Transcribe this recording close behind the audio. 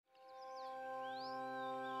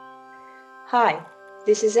Hi,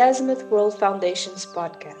 this is Azimuth World Foundation's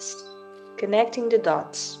podcast, Connecting the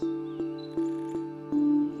Dots.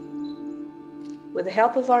 With the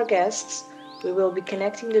help of our guests, we will be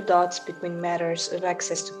connecting the dots between matters of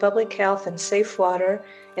access to public health and safe water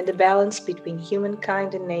and the balance between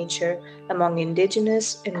humankind and nature among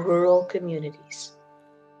indigenous and rural communities.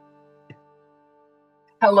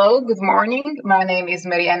 Hello, good morning. My name is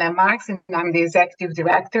Mariana Marx and I'm the Executive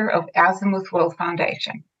Director of Azimuth World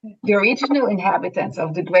Foundation. The original inhabitants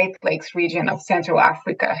of the Great Lakes region of Central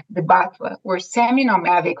Africa, the Batwa, were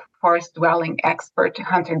semi-nomadic forest-dwelling expert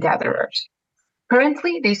hunter-gatherers.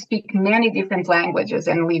 Currently, they speak many different languages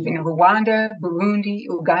and live in Rwanda, Burundi,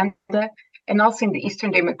 Uganda, and also in the Eastern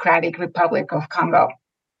Democratic Republic of Congo.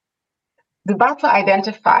 The Batwa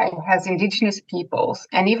identify as indigenous peoples,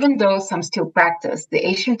 and even though some still practice the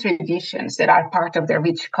ancient traditions that are part of their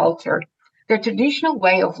rich culture, their traditional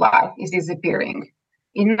way of life is disappearing.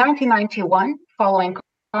 In 1991, following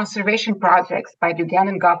conservation projects by the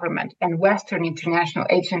Ugandan government and Western international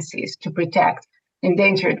agencies to protect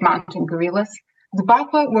endangered mountain gorillas, the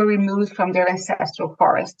Batwa were removed from their ancestral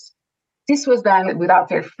forests. This was done without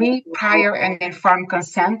their free, prior, and informed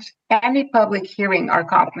consent, any public hearing or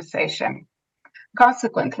compensation.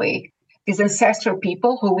 Consequently, these ancestral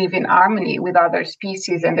people who live in harmony with other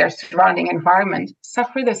species and their surrounding environment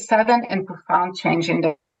suffered a sudden and profound change in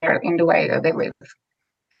the way that they live.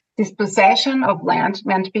 Dispossession of land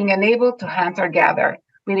meant being unable to hunt or gather,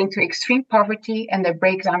 leading to extreme poverty and the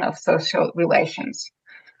breakdown of social relations.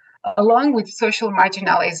 Along with social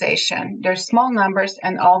marginalization, their small numbers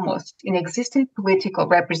and almost inexistent political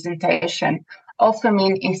representation also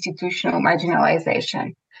mean institutional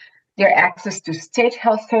marginalization. Their access to state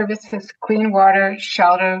health services, clean water,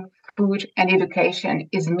 shelter, food, and education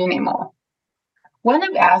is minimal. One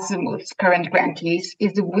of Azimuth's current grantees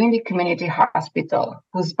is the Windy Community Hospital,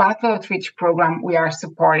 whose Batwa Outreach program we are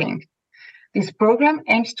supporting. This program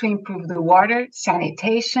aims to improve the water,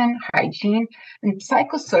 sanitation, hygiene, and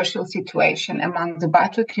psychosocial situation among the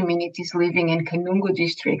Batwa communities living in Kanungu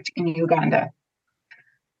district in Uganda.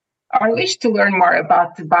 Our wish to learn more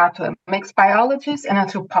about the Batwa makes biologist and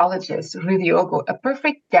anthropologist RUI DIOGO a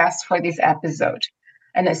perfect guest for this episode.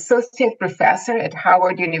 An associate professor at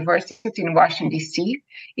Howard University in Washington, D.C.,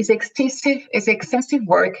 his extensive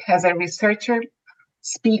work as a researcher,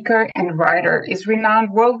 speaker, and writer is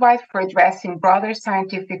renowned worldwide for addressing broader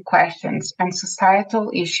scientific questions and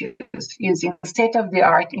societal issues using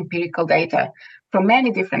state-of-the-art empirical data from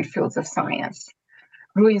many different fields of science.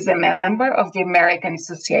 RUI is a member of the American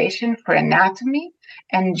Association for Anatomy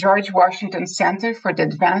and George Washington Center for the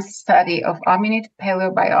Advanced Study of Hominid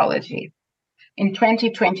Paleobiology. In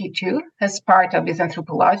 2022, as part of his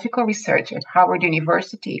anthropological research at Howard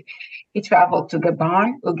University, he traveled to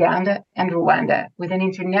Gabon, Uganda, and Rwanda with an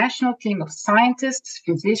international team of scientists,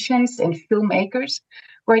 physicians, and filmmakers,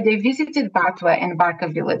 where they visited Batwa and Baka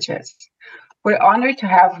villages. We're honored to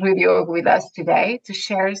have RUI DIOGO with us today to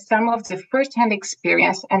share some of the first-hand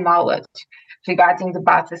experience and knowledge regarding the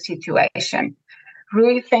Batwa situation.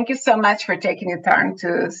 RUI, thank you so much for taking the time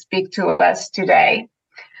to speak to us today.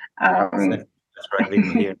 Thanks for having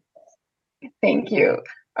me here. Thank you.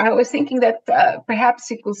 I was thinking that perhaps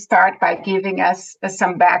you could start by giving us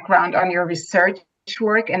some background on your research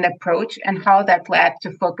work and approach and how that led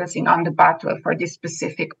to focusing on the Batwa for this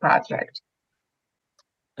specific project.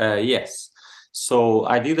 Yes. So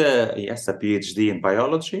I did a PhD in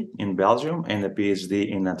biology in Belgium and a PhD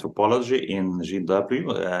in anthropology in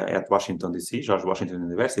GW at Washington, D.C., George Washington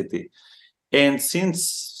University. And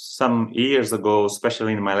since some years ago,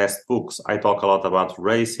 especially in my last books, I talk a lot about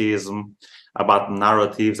racism, about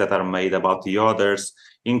narratives that are made about the others,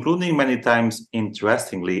 including many times,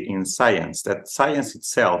 interestingly, in science, that science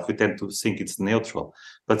itself, we tend to think it's neutral,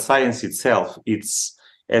 but science itself, it's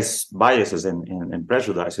as biases and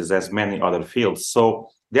prejudices as many other fields. So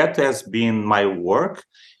that has been my work.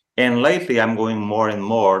 And lately I'm going more and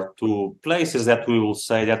more to places that we will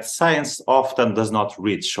say that science often does not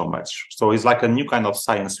reach so much. So it's like a new kind of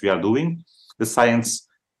science we are doing, the science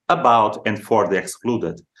about and for the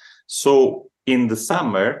excluded. So in the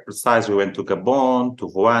summer, precisely, we went to Gabon, to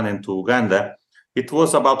Rwanda, and to Uganda. It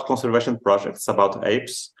was about conservation projects, about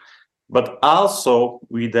apes, but also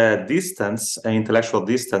with a distance, an intellectual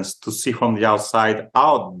distance, to see from the outside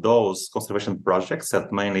how those conservation projects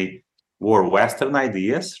that mainly were Western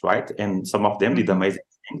ideas, right? And some of them did amazing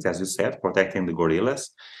things, as you said, protecting the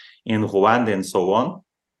gorillas in Rwanda and so on.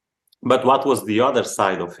 But what was the other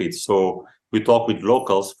side of it? So we talk with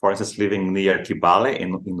locals, for instance, living near Kibale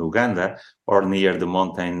in Uganda, or near the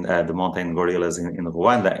mountain gorillas in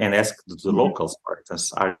Rwanda, and ask the locals, for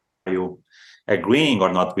instance, are you agreeing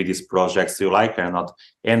or not with these projects, you like it or not.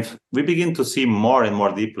 And we begin to see more and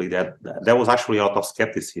more deeply that there was actually a lot of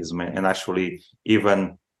skepticism and actually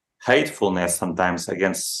even hatefulness sometimes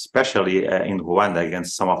against, especially in Rwanda,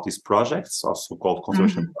 against some of these projects, or so-called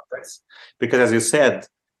conservation projects. Because as you said,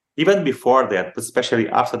 even before that, but especially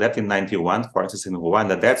after that in 91, for instance, in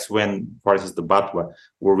Rwanda, that's when, for instance, the Batwa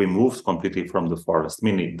were removed completely from the forest,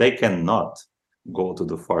 meaning they cannot go to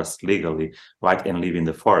the forest legally, right, and live in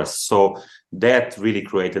the forest. So that really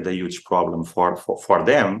created a huge problem for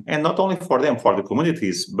them, and not only for them, for the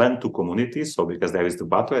communities, Bantu communities. So because there is the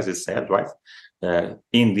Batu, as you said, right,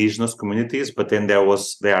 indigenous communities, but then there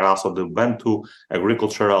are also the Bantu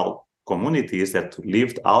agricultural communities that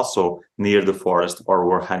lived also near the forest or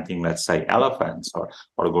were hunting, let's say, elephants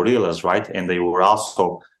or gorillas, right, and they were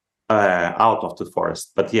also out of the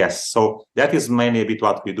forest. But yes, so that is mainly a bit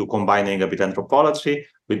what we do, combining a bit anthropology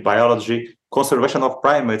with biology, conservation of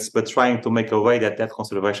primates, but trying to make a way that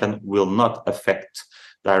conservation will not affect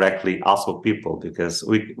directly also people, because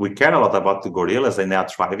we care a lot about the gorillas and they are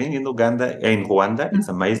thriving in Rwanda. It's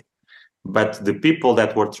amazing. But the people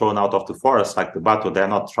that were thrown out of the forest, like the Batu, they're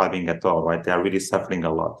not thriving at all, right? They are really suffering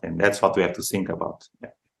a lot. And that's what we have to think about.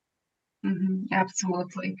 Yeah.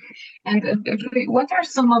 Absolutely. And what are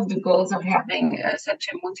some of the goals of having such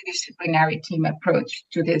a multidisciplinary team approach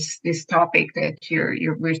to this topic that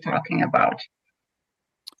we're talking about?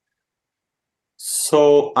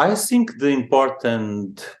 So I think the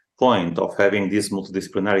important point of having this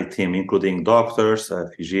multidisciplinary team, including doctors,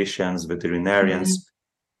 physicians, veterinarians,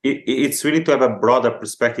 it's really to have a broader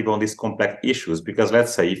perspective on these complex issues. Because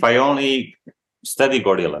let's say if I only study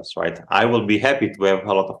gorillas, right, I will be happy to have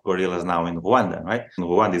a lot of gorillas now in Rwanda, right?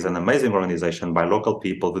 Rwanda is an amazing organization by local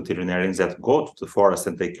people, veterinarians that go to the forest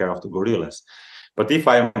and take care of the gorillas. But if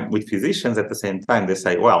I'm with physicians at the same time, they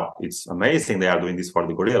say, well, it's amazing they are doing this for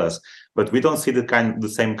the gorillas, but we don't see the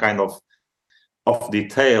same kind of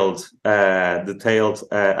detailed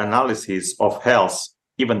analysis of health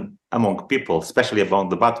even among people, especially among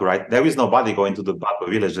the Batu, right? There is nobody going to the Batu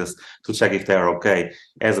villages to check if they're okay,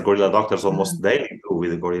 as the gorilla doctors almost daily do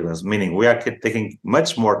with the gorillas, meaning we are taking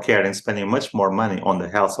much more care and spending much more money on the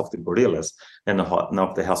health of the gorillas than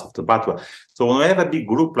of the health of the Batu. So when we have a big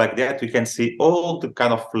group like that, we can see all the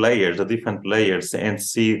kind of layers, the different layers, and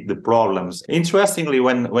see the problems. Interestingly,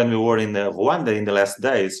 when we were in Rwanda in the last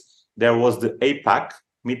days, there was the APAC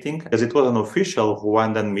meeting, as it was an official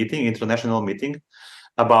Rwandan meeting, international meeting,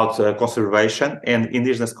 about conservation and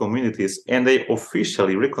indigenous communities, and they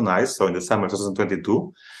officially recognized, so in the summer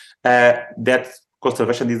 2022, that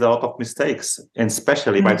conservation did a lot of mistakes, and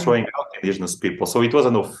especially by throwing out indigenous people. So it was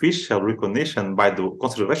an official recognition by the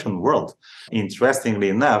conservation world. Interestingly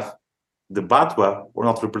enough, the Batwa were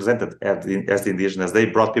not represented as the indigenous. They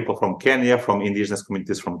brought people from Kenya, from indigenous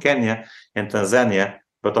communities from Kenya and Tanzania.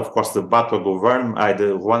 But of course, the Batwa government,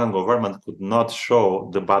 the Rwandan government could not show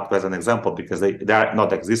the Batwa as an example because they are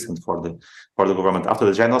not existent for the government. After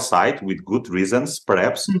the genocide, with good reasons,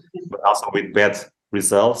 perhaps, but also with bad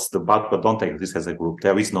results, the Batwa don't exist as a group.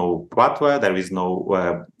 There is no Batwa. There is no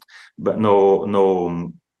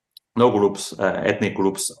groups, ethnic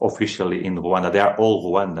groups officially in Rwanda. They are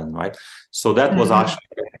all Rwandan, right? So that was actually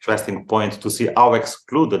an interesting point to see how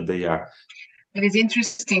excluded they are. It is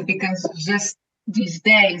interesting because just these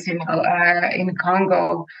days, in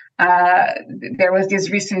Congo, there was this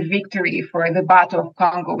recent victory for the Batu of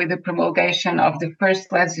Congo with the promulgation of the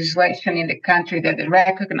first legislation in the country that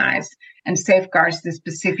recognized and safeguards the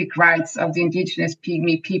specific rights of the indigenous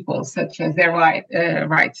Pygmy peoples, such as their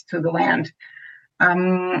rights to the land.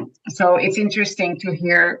 So it's interesting to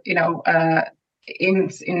hear, in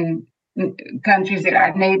countries that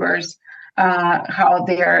are neighbors, how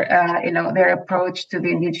their approach to the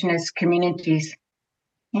indigenous communities.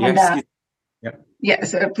 And,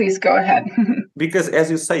 yes, please go ahead. Because as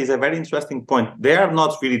you say, it's a very interesting point. They are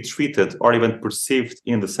not really treated or even perceived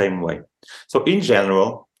in the same way. So in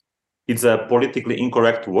general, it's a politically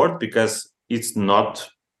incorrect word because it's not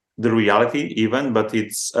the reality even, but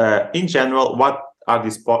it's in general, what are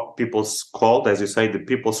these peoples called? As you say, the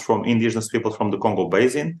indigenous peoples from the Congo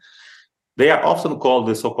Basin. They are often called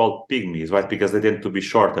the so-called pygmies, right? Because they tend to be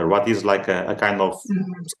shorter. What is like a kind of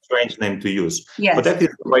strange name to use. Yes. But that is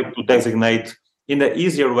the way to designate, in the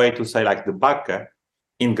easier way to say, like the Baka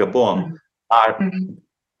in Gabon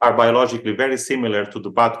are biologically very similar to the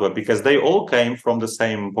Batwa because they all came from the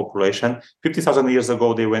same population. 50,000 years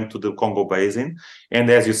ago, they went to the Congo Basin. And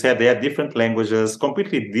as you said, they had different languages,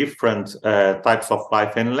 completely different types of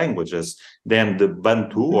life and languages than the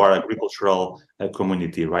Bantu or agricultural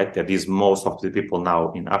community, right? That is most of the people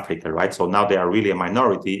now in Africa, right? So now they are really a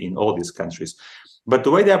minority in all these countries. But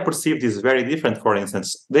the way they are perceived is very different. For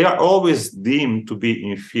instance, they are always deemed to be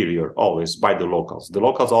inferior, always, by the locals. The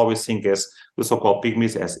locals always think as the so-called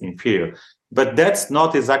pygmies as inferior. But that's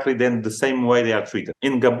not exactly then the same way they are treated.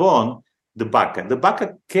 In Gabon, the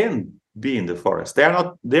Baka can be in the forest. They are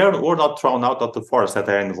not thrown out of the forest that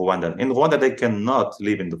are in Rwanda. In Rwanda, they cannot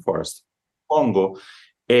live in the forest. Congo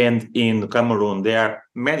and in Cameroon, there are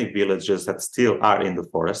many villages that still are in the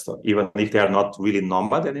forest, even if they are not really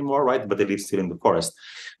nomad anymore, right? But they live still in the forest.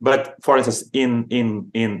 But for instance, in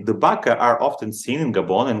the Baka are often seen in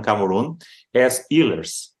Gabon and Cameroon as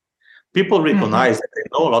healers. People recognize that they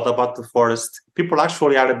know a lot about the forest. People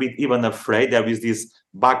actually are a bit even afraid. There is this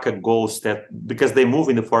Baka ghost that, because they move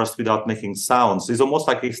in the forest without making sounds, it's almost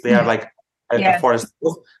like if they are like a forest,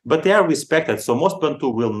 but they are respected. So most Bantu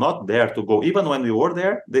will not dare to go. Even when we were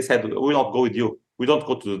there, they said, we will not go with you. We don't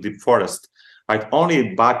go to the deep forest. Right?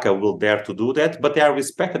 Only Baka will dare to do that, but they are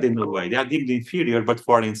respected in a way. They are deemed inferior, but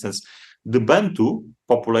for instance, the Bantu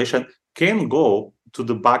population can go to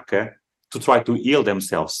the Baka to try to heal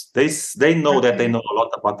themselves. They know that they know a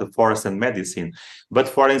lot about the forest and medicine. But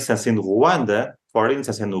for instance, in Rwanda, for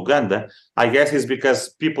instance, in Uganda, I guess it's because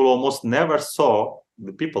people almost never saw,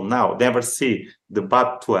 the people now never see the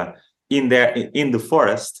Batwa in the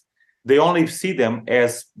forest. They only see them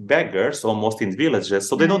as beggars almost in villages.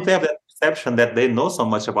 So they don't have that perception that they know so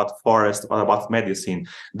much about forest or about medicine.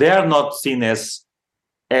 They are not seen as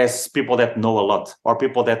people that know a lot or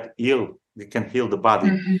people that they can heal the body.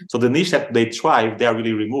 So the niche that they thrive, they are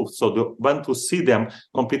really removed. So the one to see them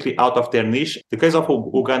completely out of their niche. The case of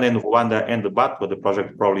Uganda and Rwanda and the Batwa, the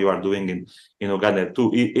project probably you are doing in Uganda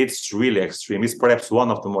too, it's really extreme. It's perhaps one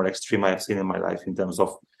of the more extreme I have seen in my life in terms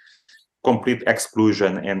of complete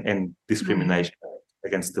exclusion and discrimination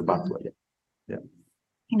against the Batwa. Yeah.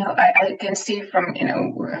 I can see from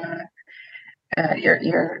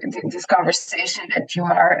this conversation that you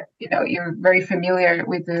are, you're very familiar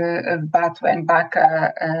with the Batwa and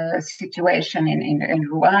Baka situation in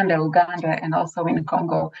Rwanda, Uganda, and also in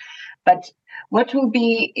Congo. But what will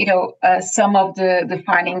be, some of the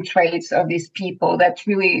defining traits of these people that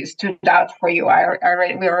really stood out for you? We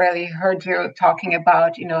already heard you talking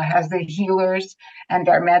about, as the healers and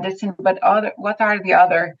their medicine, but what are the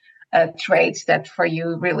other traits that for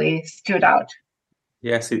you really stood out?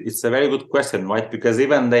 Yes, it's a very good question, right? Because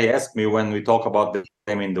even they asked me when we talk about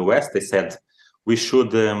them in the West, they said we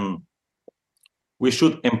should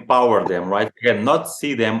empower them, right? Again, not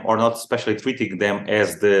see them or not especially treating them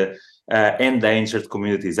as the endangered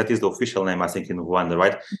communities. That is the official name, I think, in Rwanda,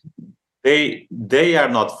 right? They are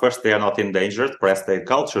not endangered, perhaps their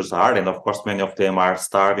cultures are, and of course many of them are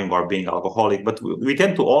starving or being alcoholic, but we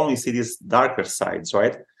tend to only see these darker sides,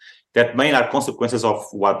 right? That may are consequences of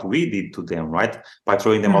what we did to them, right? By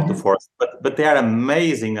throwing them out the forest. But they are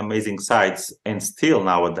amazing sites, and still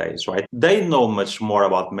nowadays, right? They know much more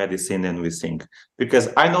about medicine than we think. Because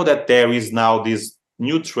I know that there is now this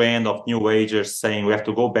new trend of new agers saying we have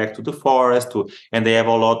to go back to the forest, and they have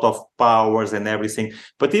a lot of powers and everything.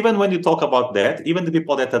 But even when you talk about that, even the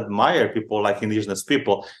people that admire people like indigenous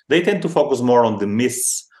people, they tend to focus more on the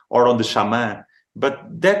myths or on the shaman. But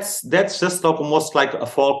that's just almost like a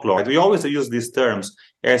folklore. We always use these terms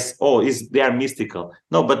as, they are mystical.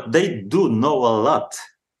 No, but they do know a lot.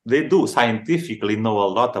 They do scientifically know a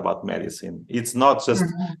lot about medicine. It's not just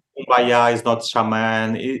kumbaya, it's not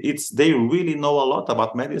shaman. They really know a lot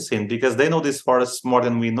about medicine because they know these forests more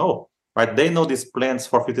than we know. Right? They know these plants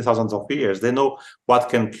for 50,000 of years. They know what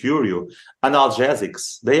can cure you.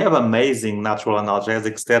 Analgesics. They have amazing natural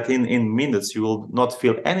analgesics that in minutes you will not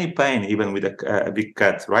feel any pain, even with a big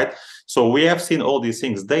cut, right? So we have seen all these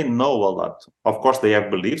things. They know a lot. Of course, they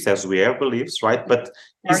have beliefs, as we have beliefs, right? But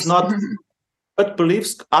it's not... But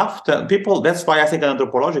beliefs after people, that's why I think an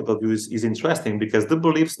anthropological view is interesting, because the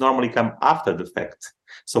beliefs normally come after the fact.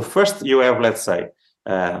 So first you have, let's say,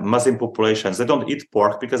 Muslim populations, they don't eat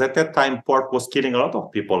pork because at that time pork was killing a lot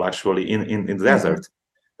of people actually in the desert,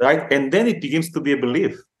 right? And then it begins to be a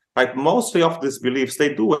belief. Like mostly of these beliefs,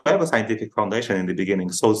 they do have a scientific foundation in the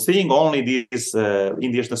beginning. So seeing only these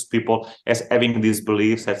indigenous people as having these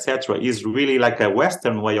beliefs, etc., is really like a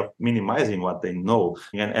Western way of minimizing what they know.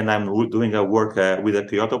 And I'm doing a work with a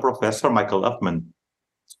Kyoto professor, Michael Upman.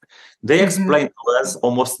 They explain to us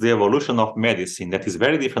almost the evolution of medicine that is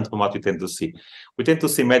very different from what we tend to see. We tend to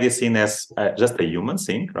see medicine as just a human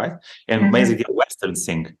thing, right? And basically a Western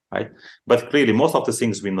thing, right? But clearly, most of the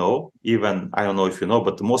things we know, even, I don't know if you know,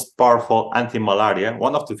 but the most powerful anti-malaria,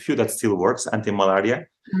 one of the few that still works, anti-malaria,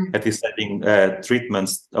 that is saving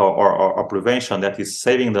treatments or prevention, that is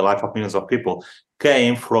saving the life of millions of people,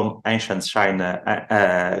 came from ancient China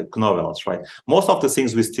novels, right? Most of the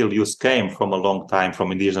things we still use came from a long time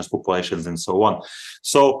from indigenous populations and so on.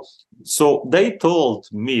 So they told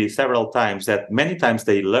me several times that many times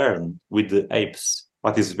they learn with the apes,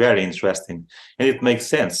 what is very interesting, and it makes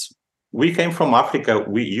sense. We came from Africa.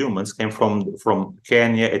 We humans came from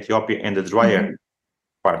Kenya, Ethiopia, and the drier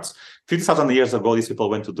parts. 50,000 years ago, these people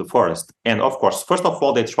went to the forest. And of course, first of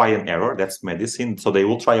all, they try and error. That's medicine. So they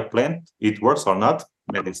will try a plant. It works or not,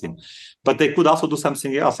 medicine. But they could also do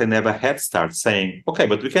something else and have a head start saying, okay,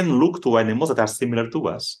 but we can look to animals that are similar to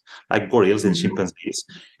us, like gorillas and chimpanzees.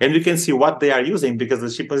 And we can see what they are using because the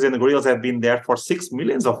chimpanzees and the gorillas have been there for 6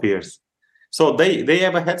 million of years. So they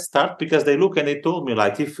have a head start because they look and they told me,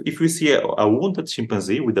 like, if we see a wounded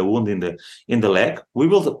chimpanzee with a wound in the leg, we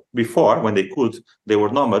will, before, when they were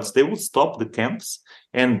nomads, they would stop the camps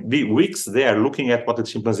and be weeks there looking at what the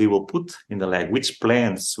chimpanzee will put in the leg, which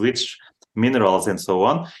plants, which minerals, and so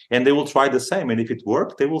on. And they will try the same. And if it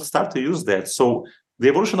worked, they will start to use that. So the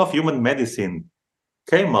evolution of human medicine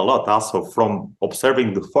came a lot also from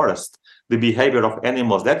observing the forest, the behavior of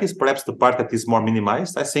animals. That is perhaps the part that is more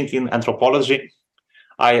minimized. I think in anthropology,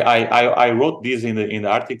 I wrote this in the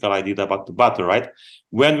article I did about the bat, right?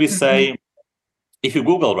 When we say, if you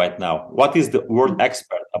Google right now, what is the world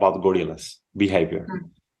expert about gorillas behavior?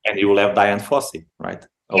 And you will have Diane Fossey, right?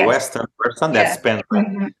 A Western person that spent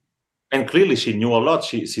and clearly she knew a lot.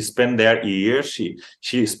 She spent there years.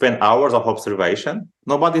 She spent hours of observation.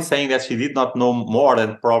 Nobody's saying that she did not know more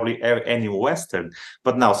than probably any Western.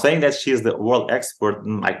 But now saying that she is the world expert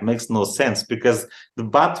makes no sense because the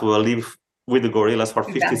Batwa live with the gorillas for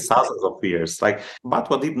 50,000 of years. Like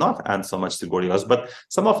Batwa did not hunt so much the gorillas, but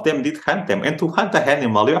some of them did hunt them. And to hunt an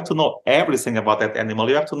animal, you have to know everything about that animal.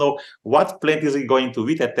 You have to know what plant is he going to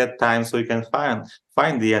eat at that time so you can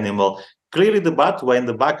find the animal. Clearly, the Batwa and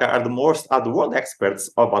the Baka are the world experts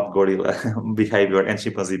about gorilla behavior and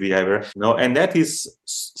chimpanzee behavior. And that is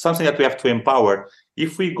something that we have to empower.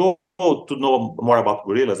 If we go to know more about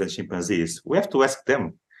gorillas and chimpanzees, we have to ask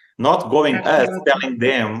them, not going us telling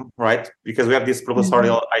them, right? Because we have this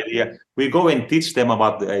professorial idea. We go and teach them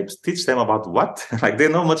about the apes. Teach them about what? Like they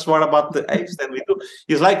know much more about the apes than we do.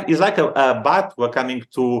 It's like a Batwa coming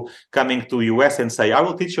to US and say, "I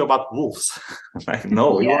will teach you about wolves." Like,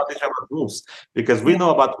 no, you want to teach about wolves because we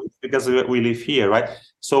know about wolves because we live here, right?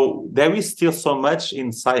 So there is still so much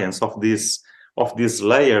in science of these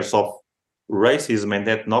layers of racism and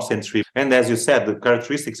ethnocentrism. And as you said, the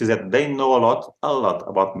characteristics is that they know a lot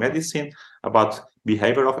about medicine, about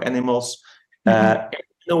behavior of animals, in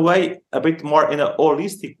a way, a bit more in a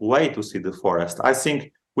holistic way to see the forest. I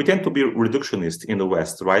think we tend to be reductionist in the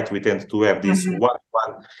West, right? We tend to have this one,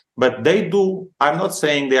 but they do. I'm not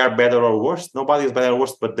saying they are better or worse. Nobody is better or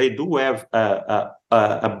worse, but they do have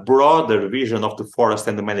a broader vision of the forest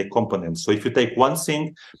and the many components. So if you take one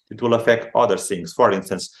thing, it will affect other things. For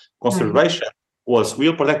instance, conservation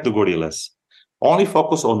we'll protect the gorillas. Only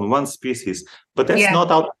focus on one species, but that's not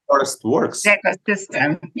how the forest works.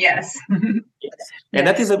 Ecosystem, yes. And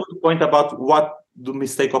that is a good point about what the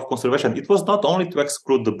mistake of conservation. It was not only to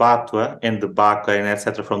exclude the Batwa and the Baka and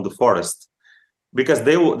etc. from the forest, because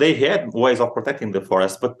they had ways of protecting the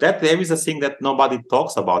forest, but that there is a thing that nobody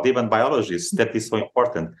talks about, even biologists, that is so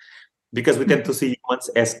important, because we tend to see humans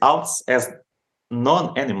as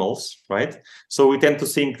non-animals, right? So we tend to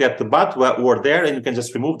think that the Batwa were there and you can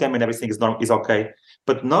just remove them and everything is okay.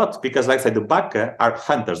 But not, because like I said, the Baka are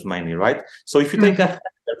hunters mainly, right? So if you take a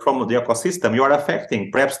hunter from the ecosystem, you are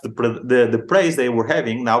affecting perhaps the prey they were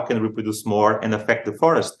having now can reproduce more and affect the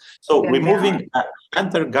forest. So removing a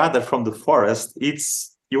hunter-gatherer from the forest,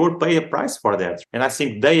 you will pay a price for that. And I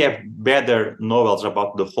think they have better knowledge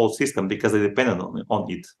about the whole system because they depend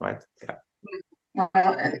on it, right? Yeah.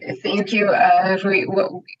 Thank you, Rui.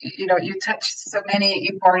 You touched so many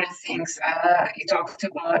important things. You talked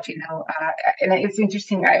about, and it's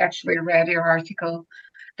interesting. I actually read your article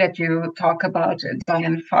that you talk about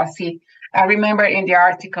Diane Fossey. I remember in the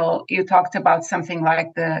article you talked about something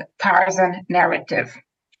like the Tarzan narrative,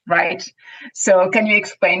 right? So can you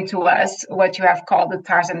explain to us what you have called the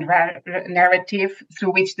Tarzan narrative,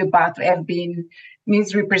 through which the Batu have been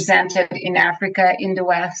misrepresented in Africa, in the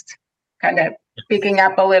West? Kind of picking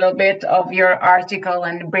up a little bit of your article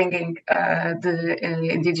and bringing the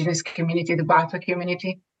indigenous community, the Batu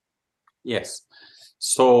community. Yes.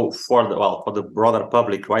 So for the broader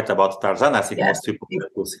public, right, about Tarzan, I think most people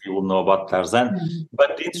will know about Tarzan. Mm-hmm.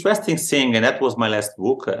 But the interesting thing, and that was my last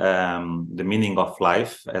book, The Meaning of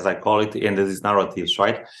Life, as I call it, and these narratives,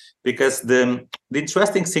 right? Because the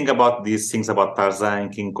interesting thing about these things about Tarzan,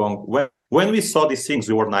 King Kong, when we saw these things,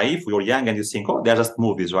 we were naive, we were young, and you think, oh, they're just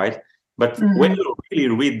movies, right? But when you really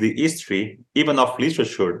read the history, even of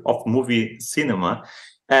literature, of movie cinema,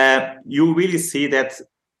 you really see that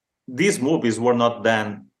these movies were not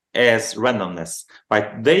done as randomness,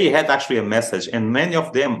 right? They had actually a message, and many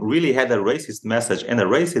of them really had a racist message and a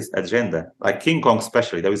racist agenda. Like King Kong,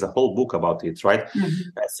 especially, there is a whole book about it, right?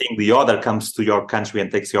 I think the other comes to your country and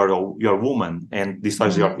takes your woman and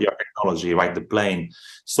destroys your technology, right? The plane.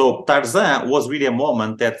 So Tarzan was really a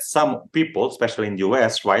moment that some people, especially in the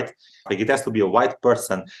US, right? Like it has to be a white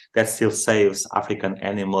person that still saves African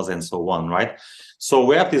animals and so on, right? So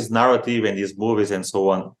we have this narrative and these movies and so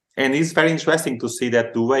on. And it's very interesting to see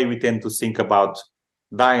that the way we tend to think about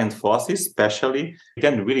Diane Fossey, especially, we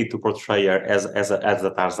tend really to portray her as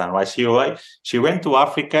a Tarzan, right? She went to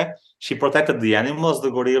Africa, she protected the animals,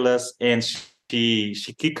 the gorillas, and she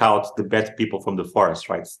kicked out the bad people from the forest,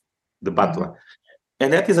 right? The Batwa.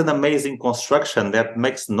 And that is an amazing construction that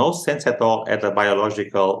makes no sense at all at a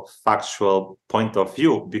biological, factual point of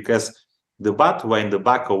view, because the Batwa and the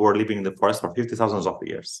Bako were living in the forest for 50,000 of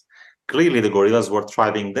years. Clearly, the gorillas were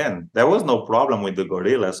thriving then. There was no problem with the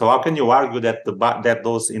gorillas. So how can you argue that that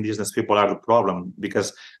those indigenous people are the problem?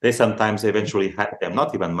 Because they sometimes eventually had them,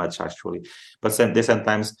 not even much actually, but they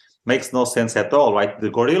sometimes makes no sense at all, right? The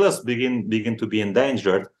gorillas begin to be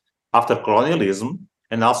endangered after colonialism,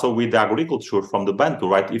 and also with the agriculture from the Bantu,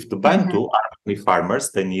 right? If the Bantu are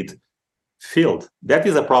farmers, they need field. That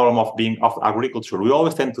is a problem of agriculture. We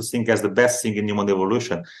always tend to think as the best thing in human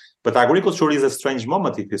evolution. But agriculture is a strange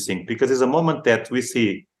moment, if you think, because it's a moment that we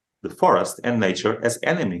see the forest and nature as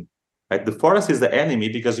enemy. Right? The forest is the enemy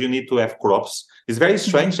because you need to have crops. It's very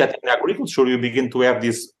strange that in agriculture you begin to have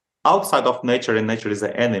this outside of nature, and nature is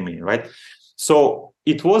the enemy, right? So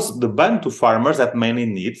it was the Bantu farmers that mainly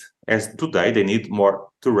need, as today, they need more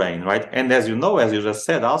terrain, right? And as you know, as you just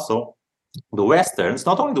said also, the Westerns,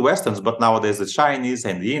 not only the Westerns, but nowadays the Chinese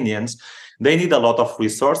and the Indians, they need a lot of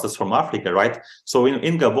resources from Africa, right? So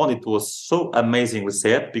in Gabon, it was so amazingly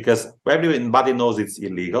said, because everybody knows it's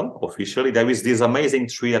illegal officially. There is this amazing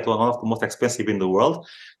tree that was one of the most expensive in the world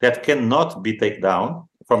that cannot be taken down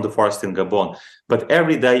from the forest in Gabon. But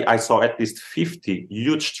every day I saw at least 50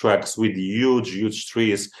 huge trucks with huge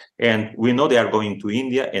trees. And we know they are going to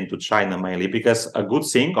India and to China mainly, because a good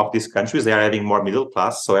thing of these countries, they are having more middle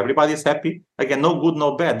class. So everybody is happy. Again, no good,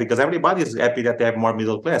 no bad, because everybody is happy that they have more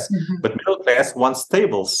middle class. But middle class wants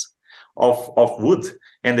tables of wood,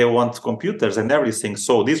 and they want computers and everything.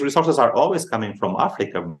 So these resources are always coming from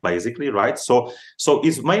Africa, basically, right? So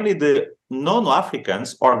it's mainly the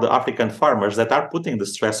non-Africans or the African farmers that are putting the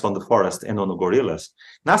stress on the forest and on the gorillas.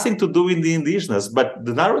 Nothing to do with the indigenous, but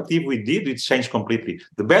the narrative it changed completely.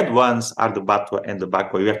 The bad ones are the Batwa and the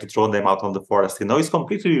Bakwa. You have to throw them out on the forest. It's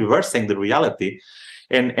completely reversing the reality.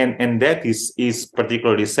 And that is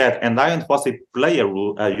particularly sad. And Diane Fossey play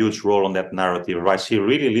a huge role on that narrative, right? She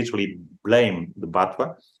really literally blamed the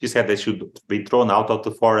Batwa. She said they should be thrown out of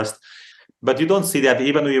the forest. But you don't see that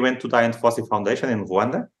even when we went to Diane Fossey Foundation in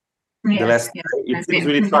Rwanda. It was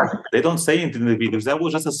really tragic. They don't say it in the videos. That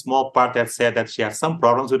was just a small part that said that she had some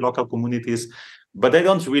problems with local communities, but they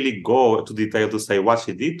don't really go to detail to say what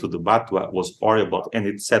she did to the Batwa was horrible. And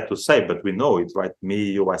it's sad to say, but we know it, right?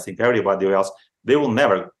 Me, you, I think everybody else, they will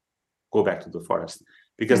never go back to the forest,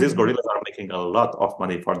 because these gorillas are making a lot of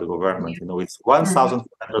money for the government. It's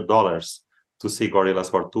 $1,500 to see gorillas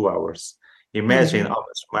for 2 hours. Imagine how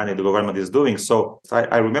much money the government is doing. So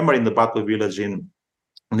I remember in the Batwa village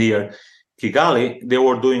near Kigali, they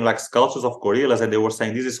were doing like sculptures of gorillas, and they were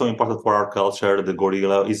saying this is so important for our culture. The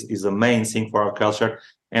gorilla is the main thing for our culture.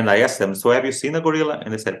 And I asked them, so have you seen a gorilla?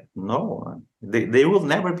 And they said, no, they will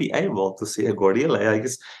never be able to see a gorilla, I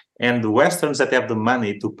guess. And the Westerns that have the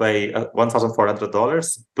money to pay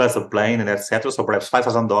 $1,400 plus a plane and etc., so perhaps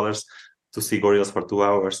 $5,000 to see gorillas for 2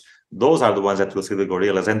 hours, those are the ones that will see the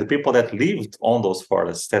gorillas. And the people that lived on those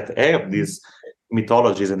forests, that have these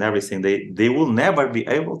mythologies and everything, they will never be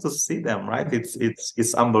able to see them, right?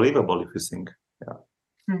 It's unbelievable if you think.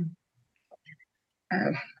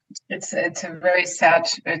 It's a very sad,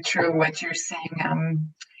 true what you're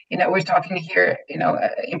saying. We're talking here,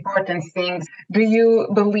 important things. Do you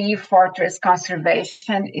believe fortress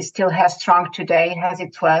conservation is still as strong today as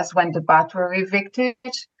it was when the Bat were evicted?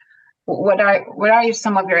 what are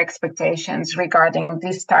some of your expectations regarding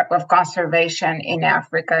this type of conservation in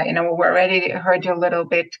Africa? We already heard you a little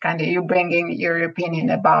bit, kind of you bringing your opinion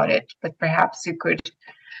about it, but perhaps you could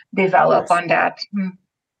develop on that.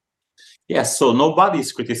 Yes, so nobody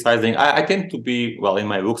is criticizing. I tend to be, well, in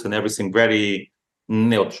my books and everything, very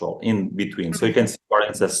neutral in between. So you can see, for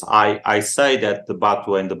instance, I say that the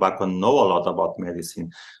Batwa and the Bakwan know a lot about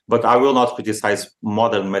medicine, but I will not criticize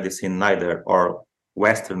modern medicine neither, or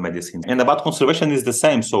Western medicine. And about conservation is the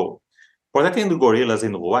same. So protecting the gorillas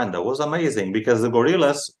in Rwanda was amazing because the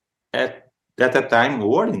gorillas at that time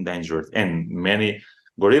were endangered, and many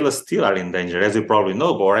gorillas still are in danger. As you probably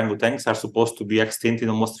know, orangutans are supposed to be extinct in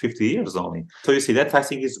almost 50 years only. So you see, that I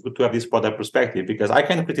think is good to have this broader perspective, because I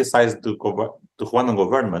can criticize the Rwandan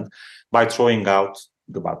government by throwing out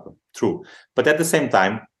the battle. True. But at the same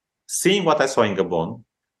time, seeing what I saw in Gabon,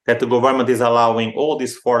 that the government is allowing all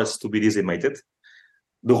these forests to be decimated,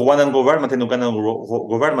 the Rwandan government and Ugandan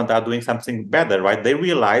government are doing something better, right? They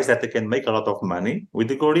realize that they can make a lot of money with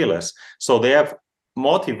the gorillas. So they have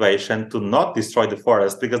motivation to not destroy the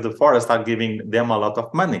forest, because the forests are giving them a lot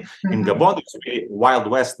of money. Mm-hmm. In Gabon, it's really Wild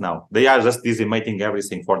West now. They are just decimating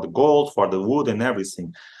everything for the gold, for the wood, and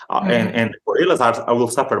everything. And gorillas will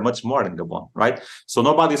suffer much more in Gabon, right? So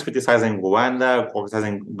nobody's criticizing Rwanda or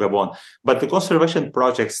criticizing Gabon. But the conservation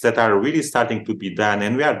projects that are really starting to be done,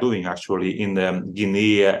 and we are doing actually in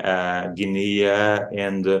Guinea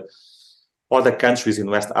and other countries in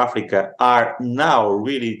West Africa, are now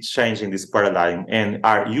really changing this paradigm and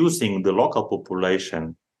are using the local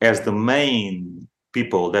population as the main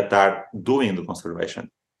people that are doing the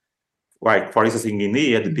conservation. Right. For instance, in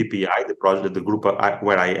Guinea, the PPI, the project, the group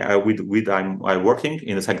where I'm working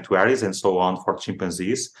in the sanctuaries and so on for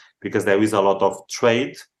chimpanzees, because there is a lot of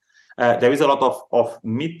trade. There is a lot of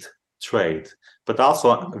meat trade, but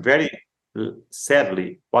also very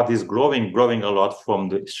sadly, what is growing a lot from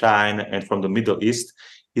the China and from the Middle East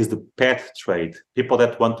is the pet trade. People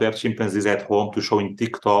that want to have chimpanzees at home to show in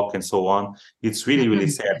TikTok and so on. It's really, really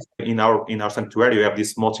sad. In our sanctuary, we have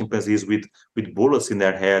these small chimpanzees with bullets in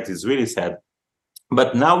their heads. It's really sad.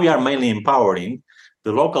 But now we are mainly empowering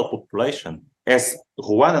the local population. As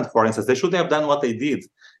Rwandan, for instance, they should have done what they did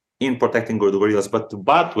in protecting the gorillas, but the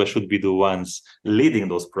Batwa should be the ones leading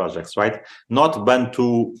those projects, right? Not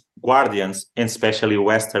Bantu guardians, and especially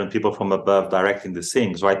Western people from above directing the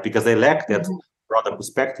things, right? Because they lack that broader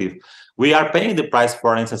perspective. We are paying the price,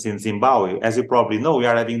 for instance, in Zimbabwe. As you probably know, we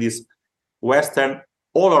are having this Western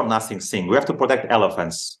all or nothing thing. We have to protect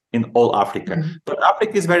elephants in all Africa. But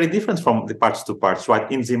Africa is very different from the parts to parts,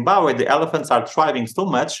 right? In Zimbabwe, the elephants are thriving so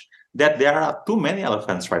much that there are too many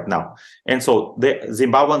elephants right now. And so the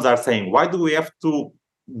Zimbabweans are saying, why do we have to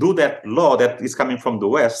do that law that is coming from the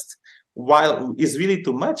West, while it's really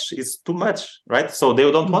too much? It's too much, right? So they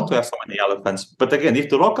don't want to have so many elephants. But again, if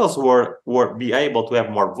the locals were be able to have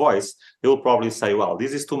more voice, they will probably say, well,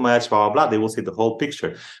 this is too much, blah, blah, blah. They will see the whole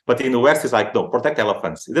picture. But in the West, it's like, no, protect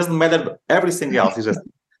elephants. It doesn't matter everything else. It's just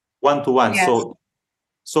one-to-one. Yes.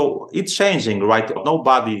 So it's changing, right?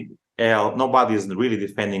 Nobody is really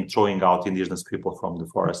defending throwing out indigenous people from the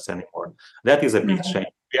forests anymore. That is a big change.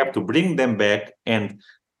 We have to bring them back and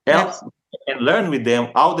help and learn with them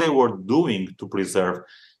how they were doing to preserve.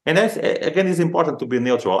 And that's, again, it's important to be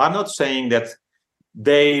neutral. I'm not saying that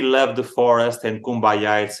they love the forest and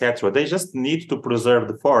kumbaya, etc. They just need to preserve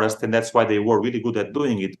the forest, and that's why they were really good at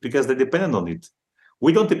doing it, because they depend on it.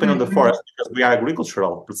 We don't depend on the forest because we are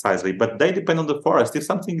agricultural, precisely, but they depend on the forest. If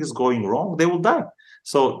something is going wrong, they will die.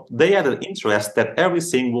 So they had an interest that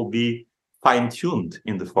everything will be fine-tuned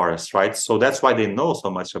in the forest, right? So that's why they know so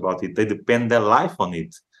much about it. They depend their life on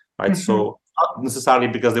it, right? So not necessarily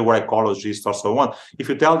because they were ecologists or so on. If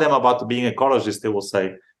you tell them about being ecologists, they will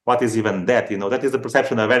say, what is even that? That is the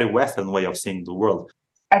perception, a very Western way of seeing the world.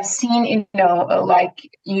 I've seen, like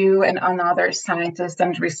you and other scientists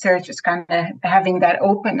and researchers kind of having that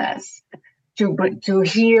openness to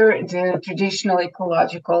hear the traditional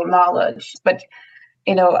ecological knowledge. But,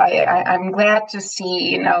 I'm glad to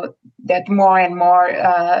see, that more and more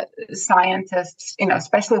scientists,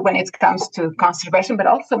 especially when it comes to conservation, but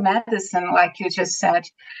also medicine, like you just said,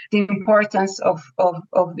 the importance of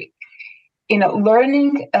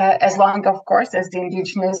learning, as long, of course, as the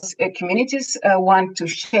indigenous communities want to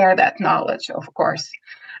share that knowledge, of course.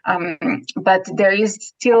 But there is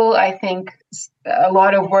still, I think, a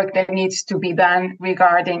lot of work that needs to be done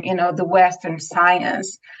regarding, the Western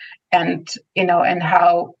science and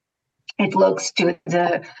how it looks to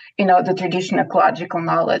the, the traditional ecological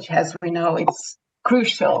knowledge. As we know, it's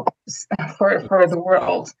crucial for the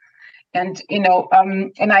world. And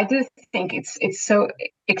and I do think it's so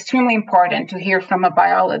extremely important to hear from a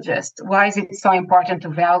biologist. Why is it so important to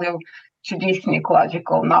value traditional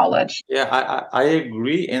ecological knowledge? Yeah, I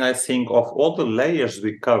agree, and I think of all the layers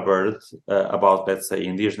we covered about, let's say,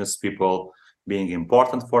 indigenous people being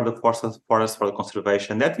important for the forest for the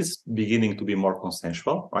conservation, that is beginning to be more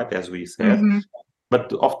consensual, right? As we said. Mm-hmm.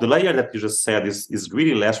 But of the layer that you just said is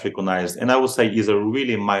really less recognized, and I would say is a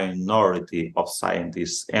really minority of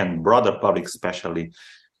scientists and broader public, especially.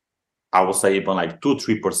 I would say even like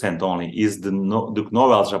 2-3% only is the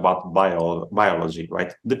knowledge about biology,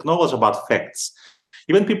 right? The knowledge about facts.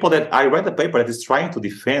 Even people that I read a paper that is trying to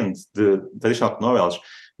defend the traditional knowledge,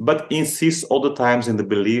 but insists all the times in the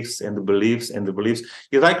beliefs and the beliefs and the beliefs.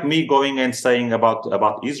 It's like me going and saying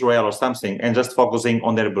about Israel or something and just focusing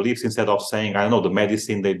on their beliefs instead of saying, I don't know, the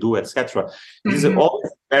medicine they do, etc. This is all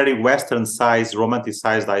very Western-sized,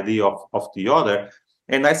 romanticized idea of the other.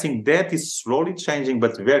 And I think that is slowly changing,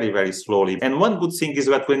 but very, very slowly. And one good thing is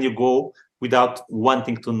that when you go without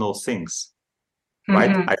wanting to know things,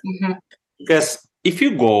 right? Because if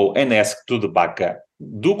you go and ask to the Baka,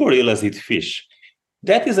 do gorillas eat fish?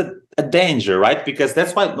 That is a danger, right? Because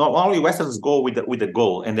that's why not only Westerns go with the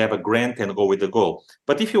goal and they have a grant and go with the goal.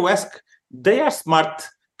 But if you ask, they are smart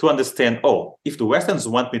to understand, oh, if the Westerns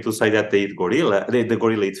want me to say that they eat gorilla, the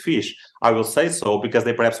gorilla eat fish, I will say so because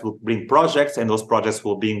they perhaps will bring projects and those projects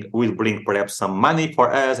will bring perhaps some money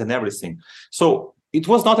for us and everything. So it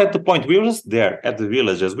was not at the point. We were just there at the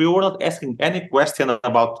villages. We were not asking any question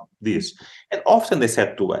about this. And often they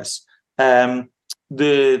said to us,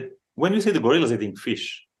 when you see the gorillas eating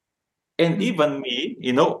fish, and even me,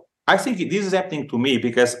 I think this is happening to me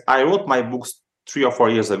because I wrote my books 3 or 4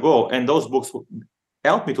 years ago, and those books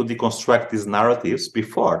helped me to deconstruct these narratives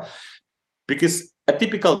before. Because a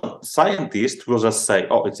typical scientist will just say,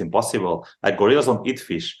 oh, it's impossible. Like gorillas don't eat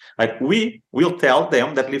fish. Like we will tell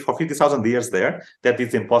them that live for 50,000 years there that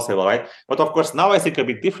it's impossible, right? But of course, now I think a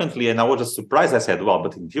bit differently. And I was just surprised. I said, well,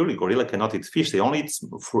 but in theory, gorilla cannot eat fish. They only eat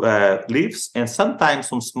leaves and sometimes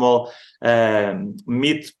some small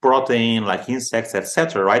meat, protein, like insects,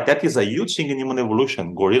 etc. Right? That is a huge thing in human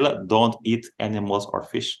evolution. Gorilla don't eat animals or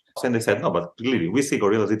fish. And they said, no, but clearly we see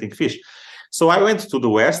gorillas eating fish. So I went to the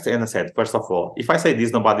West and I said, first of all, if I say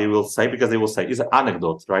this, nobody will say, because they will say it's an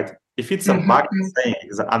anecdote, right? If it's a bug saying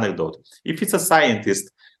it's an anecdote. If it's a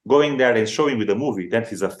scientist going there and showing with a movie,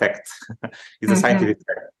 that is a fact. It's a scientific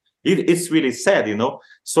fact. It's really sad,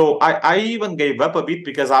 So I even gave up a bit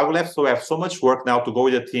because I will have to have so much work now to go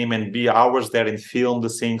with the team and be hours there and film the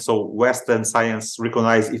thing. So Western science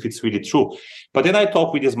recognize if it's really true. But then I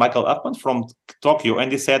talked with this Michael Upman from Tokyo,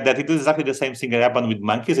 and he said that it is exactly the same thing that happened with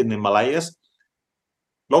monkeys in the Himalayas.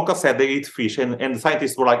 Locals said they eat fish, and the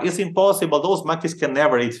scientists were like, it's impossible. Those monkeys can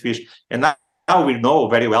never eat fish. And now we know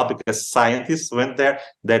very well, because scientists went there,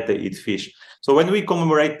 that they eat fish. So when we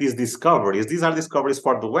commemorate these discoveries, these are discoveries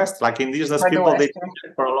for the West, like indigenous people, they did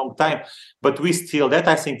it for a long time. But we still, that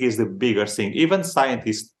I think is the bigger thing. Even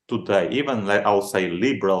scientists today, even I would say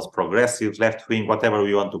liberals, progressives, left wing, whatever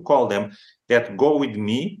we want to call them, that go with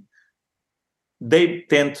me, they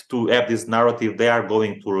tend to have this narrative. They are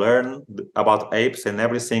going to learn about apes and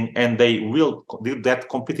everything, and they will do that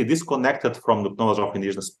completely disconnected from the knowledge of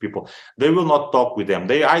indigenous people. They will not talk with them.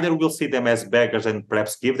 They either will see them as beggars and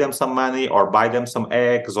perhaps give them some money or buy them some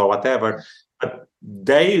eggs or whatever. But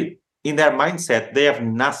they, in their mindset, they have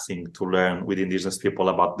nothing to learn with indigenous people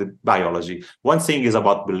about the biology. One thing is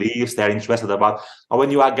about beliefs. They're interested about when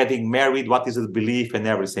you are getting married, what is the belief and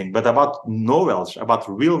everything. But about knowledge, about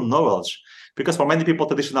real knowledge, because for many people,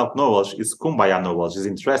 traditional knowledge is kumbaya knowledge, is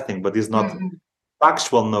interesting, but it's not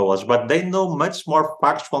factual knowledge. But they know much more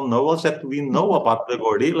factual knowledge that we know about the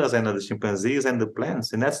gorillas and the chimpanzees and the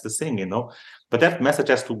plants. And that's the thing, But that message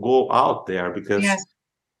has to go out there, because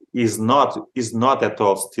is not at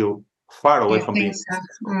all still far away from being.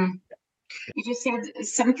 You just said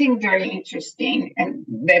something very interesting, and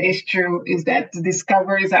that is true, is that the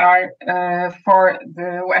discoveries are for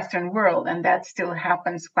the Western world, and that still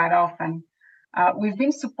happens quite often. We've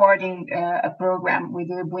been supporting a program with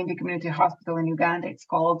the Bwindi Community Hospital in Uganda. It's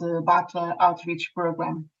called the Batwa Outreach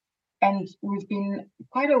Program. And we've been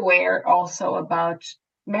quite aware also about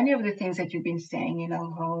many of the things that you've been saying,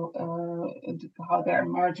 how they're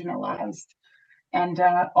marginalized, and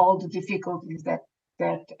all the difficulties that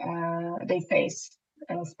they face,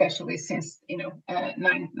 especially since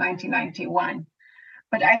 1991.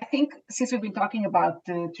 But I think, since we've been talking about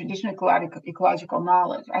the traditional ecological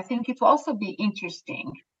knowledge, I think it will also be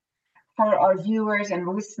interesting for our viewers and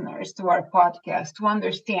listeners to our podcast to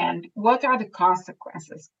understand what are the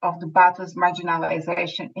consequences of the Batu's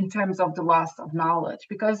marginalization in terms of the loss of knowledge,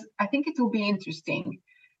 because I think it will be interesting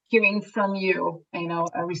hearing from you,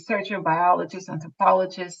 a researcher, biologist,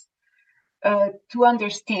 anthropologist, to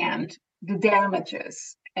understand the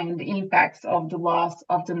damages and the impacts of the loss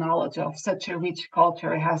of the knowledge of such a rich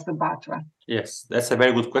culture as the Batu. Yes, that's a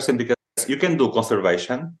very good question, because you can do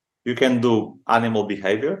conservation, you can do animal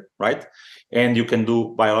behavior, right? And you can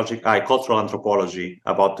do cultural anthropology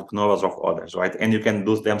about the knowledge of others, right? And you can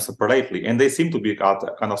do them separately. And they seem to be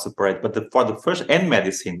kind of separate. But for the first, and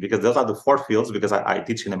medicine, because those are the four fields, because I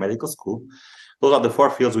teach in a medical school, those are the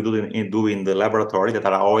four fields we do in the laboratory that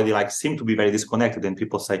are already seem to be very disconnected. And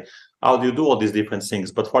people say, how do you do all these different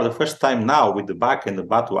things? But for the first time now with the BAC and the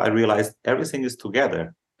Batu, I realized everything is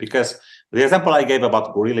together. Because the example I gave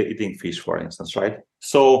about gorilla eating fish, for instance, right?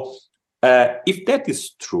 So if that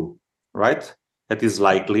is true, right, that is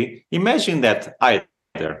likely, imagine that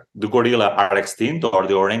either the gorilla are extinct or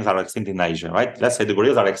the orangs are extinct in Asia, right? Let's say the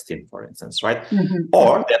gorillas are extinct, for instance, right? Mm-hmm.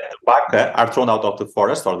 Or that the baka are thrown out of the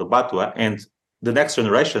forest or the batua, and the next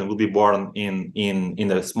generation will be born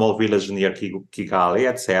in a small village near Kigali,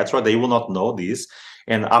 etc. They will not know this.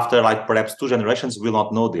 And after perhaps 2 generations will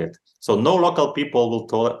not know that. So no local people will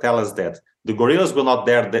tell us that. The gorillas will not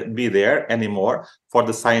be there anymore for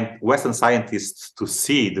the Western scientists to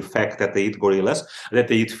see the fact that they eat gorillas, that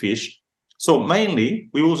they eat fish. So mainly,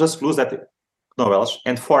 we will just lose that knowledge.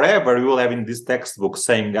 And forever, we will have in this textbook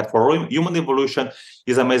saying that for human evolution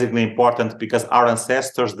is amazingly important because our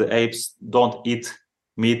ancestors, the apes, don't eat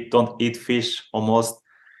meat, don't eat fish almost.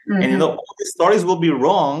 Mm-hmm. And all these stories will be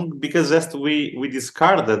wrong because just we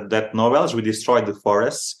discarded that knowledge, we destroyed the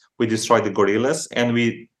forests, we destroyed the gorillas, and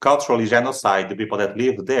we culturally genocide the people that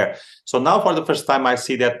live there. So now for the first time I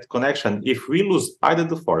see that connection. If we lose either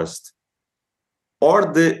the forest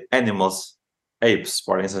or the animals, apes,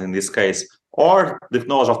 for instance, in this case, or the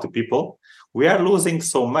knowledge of the people, we are losing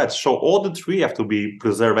so much. So all the three have to be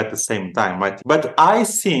preserved at the same time, right? But I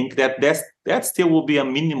think that still will be a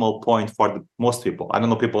minimal point for most people. I don't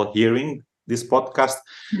know people hearing this podcast,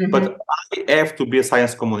 mm-hmm. but I have to be a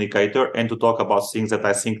science communicator and to talk about things that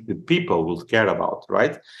I think the people will care about,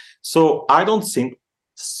 right? So I don't think,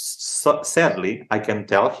 sadly, I can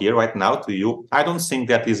tell here right now to you, I don't think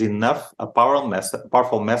that is enough a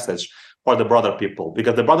powerful message for the broader people,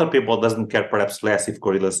 because the broader people doesn't care perhaps less if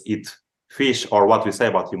gorillas eat fish or what we say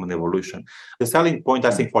about human evolution. The selling point,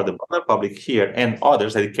 I think, for the broader public here and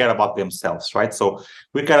others, they care about themselves, right? So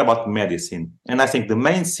we care about medicine. And I think the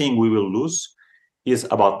main thing we will lose is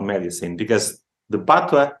about medicine, because the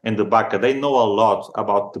Batua and the Baka, they know a lot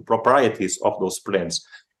about the proprieties of those plants.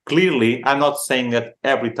 Clearly, I'm not saying that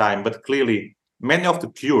every time, but clearly many of the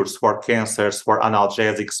cures for cancers, for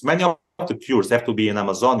analgesics, many of the cures have to be in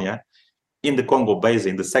Amazonia, in the Congo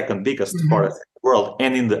Basin, the second biggest mm-hmm. forest in the world,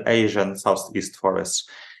 and in the Asian Southeast forests.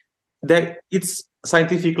 That it's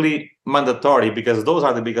scientifically mandatory because those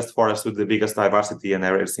are the biggest forests with the biggest diversity and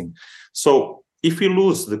everything. So if we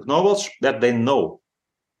lose the knowledge that they know,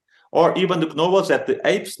 or even the knowledge that the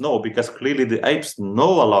apes know, because clearly the apes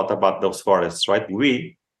know a lot about those forests, right?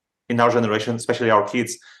 We, in our generation, especially our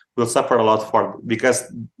kids, will suffer a lot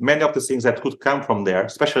because many of the things that could come from there,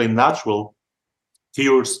 especially natural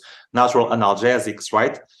cures, natural analgesics,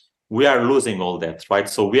 right? We are losing all that, right?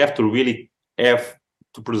 So we have to really have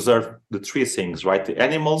to preserve the three things, right? The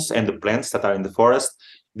animals and the plants that are in the forest,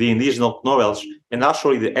 the indigenous knowledge, and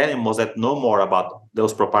actually the animals that know more about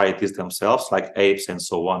those proprieties themselves, like apes and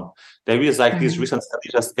so on. There is mm-hmm. this recent study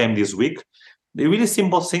just came this week. They're really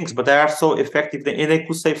simple things, but they are so effective and they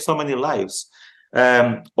could save so many lives.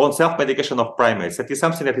 On self-medication of primates, that is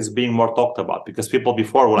something that is being more talked about because people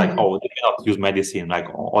before were like, mm-hmm. oh, they cannot use medicine like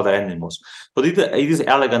other animals. But it is an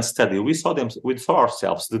elegant study. We saw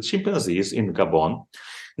ourselves, the chimpanzees in Gabon,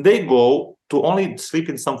 they go to only sleep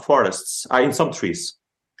in some forests, in some trees.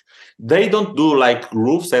 They don't do like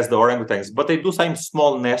roofs as the orangutans, but they do some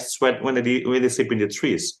small nests when they sleep in the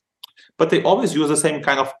trees. But they always use the same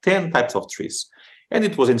kind of 10 types of trees. And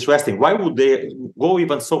it was interesting. Why would they go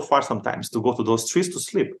even so far sometimes to go to those trees to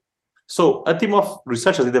sleep? So a team of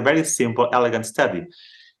researchers did a very simple, elegant study.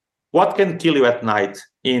 What can kill you at night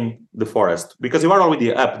in the forest? Because you are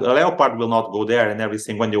already up. The leopard will not go there and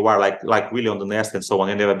everything when you are like really on the nest and so on,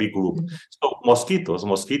 and they have a big group. Mm-hmm. So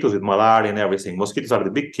mosquitoes with malaria and everything. Mosquitoes are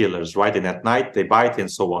the big killers, right? And at night they bite and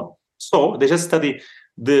so on. So they just study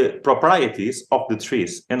the proprieties of the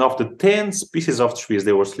trees. And of the 10 species of trees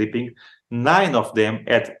they were sleeping, 9 of them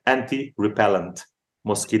had anti-repellent.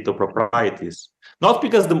 mosquito properties. Not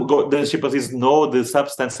because the chimpanzees know the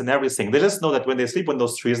substance and everything. They just know that when they sleep on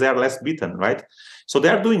those trees, they are less bitten, right? So they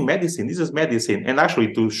are doing medicine. This is medicine. And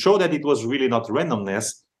actually, to show that it was really not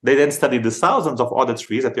randomness, they then studied the thousands of other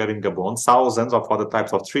trees that you have in Gabon, thousands of other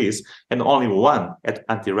types of trees, and only one at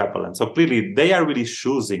anti-repellent. So clearly, they are really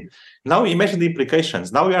choosing. Now imagine the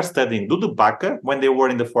implications. Now we are studying, do the Baka, when they were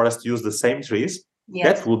in the forest, use the same trees?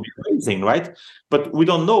 Yes. That would be amazing, right? But we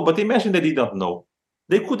don't know. But imagine they didn't know.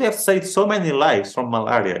 They could have saved so many lives from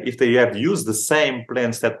malaria if they have used the same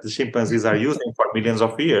plants that the chimpanzees are using for millions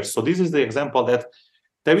of years. So this is the example that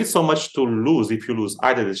there is so much to lose if you lose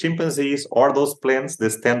either the chimpanzees or those plants,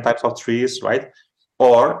 these 10 types of trees, right?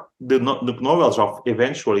 Or the knowledge of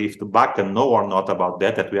eventually if the Baka know or not about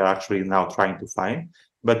that we are actually now trying to find.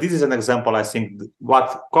 But this is an example, I think,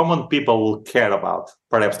 what common people will care about.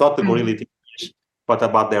 Perhaps not the gorilla eating fish, but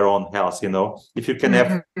about their own health, If you can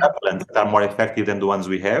have repellents that are more effective than the ones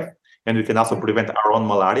we have, and we can also prevent our own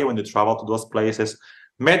malaria when you travel to those places.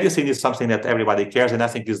 Medicine is something that everybody cares, and I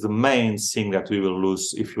think is the main thing that we will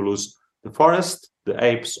lose if you lose the forest, the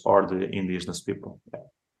apes, or the indigenous people.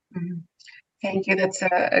 Yeah. Thank you. That's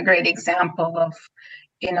a great example of,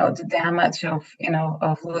 the damage of,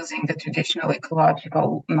 of losing the traditional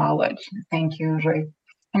ecological knowledge. Thank you, Rui.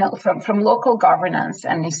 From local governance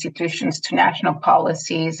and institutions to national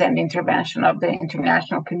policies and intervention of the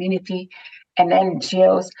international community and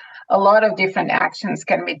NGOs, a lot of different actions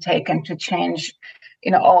can be taken to change,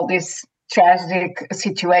 all these tragic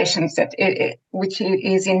situations which it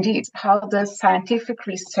is indeed. How does scientific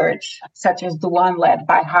research, such as the one led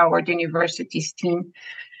by Howard University's team,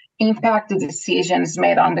 impact the decisions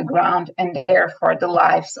made on the ground and therefore the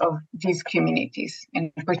lives of these communities,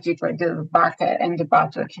 in particular the Baka and the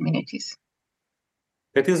Batu communities?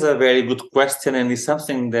 That is a very good question, and it's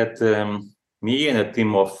something that me and a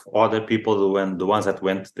team of other people, the ones that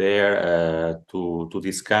went there to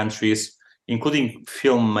these countries, including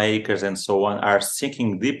filmmakers and so on, are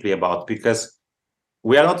thinking deeply about, because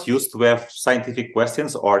we are not used to have scientific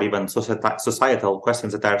questions or even societal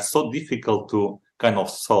questions that are so difficult to kind of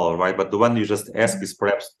solve, right? But the one you just asked is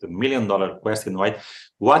perhaps the million-dollar question, right?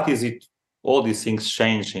 What is it, all these things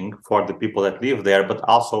changing for the people that live there, but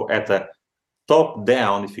also at a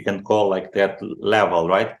top-down, if you can call like that, level,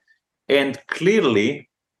 right? And clearly,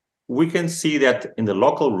 we can see that in the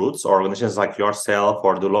local roots, organizations like yourself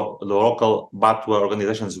or the local Batu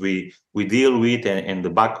organizations we deal with and the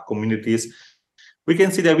Baka communities, we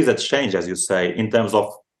can see there is a change, as you say, in terms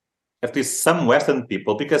of at least some Western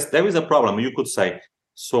people, because there is a problem. You could say,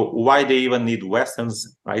 so why they even need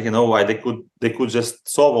Westerns, right? Why they could just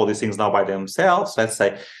solve all these things now by themselves, let's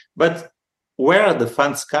say. But where are the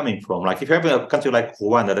funds coming from? Like if you have a country like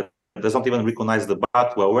Rwanda that does not even recognize the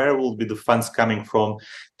Batwa, where will be the funds coming from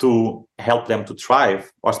to help them to thrive,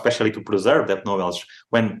 or especially to preserve that knowledge,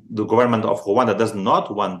 when the government of Rwanda does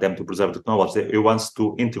not want them to preserve the knowledge? It wants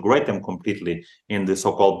to integrate them completely in the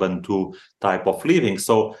so-called Bantu type of living.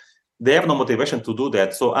 So they have no motivation to do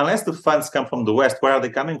that. So unless the funds come from the West, where are they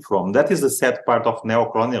coming from? That is the sad part of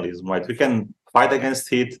neocolonialism, right? We can fight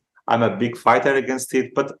against it. I'm a big fighter against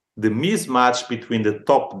it, but the mismatch between the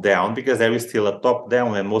top down, because there is still a top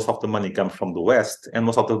down and most of the money comes from the West, and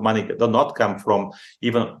most of the money does not come from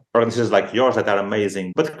even organizations like yours that are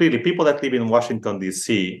amazing. But clearly people that live in Washington,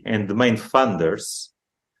 D.C. and the main funders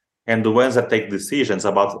and the ones that take decisions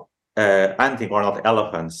about hunting or not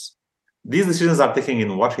elephants, these decisions are taken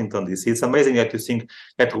in Washington, D.C. It's amazing that you think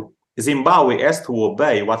that Zimbabwe has to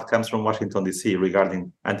obey what comes from Washington, D.C.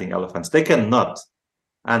 regarding hunting elephants. They cannot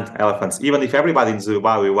hunt elephants, even if everybody in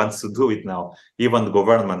Zimbabwe wants to do it now, even the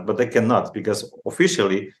government, but they cannot, because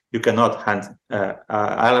officially you cannot hunt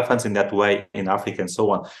elephants in that way in Africa and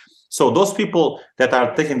so on. So those people that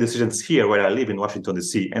are taking decisions here where I live in Washington,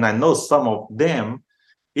 D.C., and I know some of them,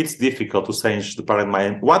 it's difficult to change the paradigm.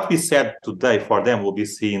 And what we said today for them will be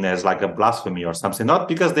seen as like a blasphemy or something, not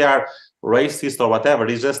because they are racist or whatever.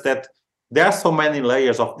 It's just that there are so many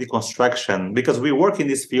layers of deconstruction, because we work in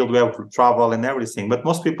this field, we have to travel and everything, but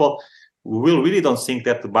most people will really don't think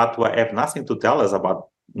that the Batwa have nothing to tell us about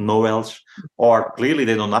knowledge, or clearly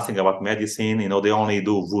they know nothing about medicine, they only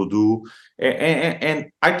do voodoo. And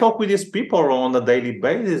I talk with these people on a daily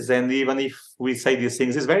basis, and even if we say these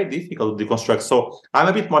things, it's very difficult to deconstruct. So I'm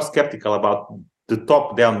a bit more skeptical about the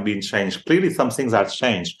top-down being changed. Clearly some things are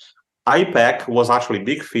changed. IPAC was actually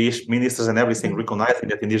big fish, ministers and everything recognizing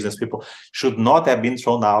that indigenous people should not have been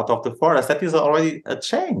thrown out of the forest. That is already a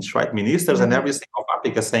change, right? Ministers and everything of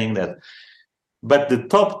Africa saying that. But the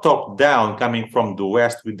top down coming from the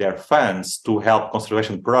West with their funds to help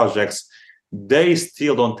conservation projects, they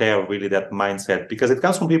still don't have really that mindset because it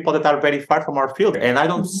comes from people that are very far from our field. And I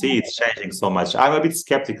don't see it changing so much. I'm a bit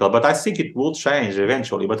skeptical, but I think it will change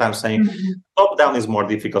eventually. But I'm saying top down is more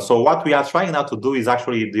difficult. So what we are trying now to do is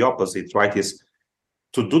actually the opposite, right? Is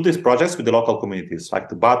to do these projects with the local communities, like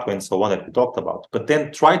the Batwa and so on that we talked about. But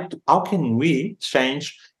then how can we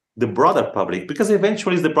change the broader public? Because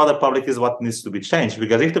eventually the broader public is what needs to be changed.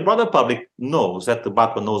 Because if the broader public knows that the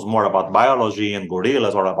Batwa knows more about biology and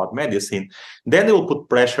gorillas or about medicine, then they will put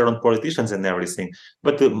pressure on politicians and everything.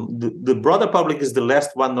 But the broader public is the last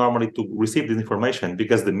one normally to receive this information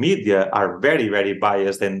because the media are very, very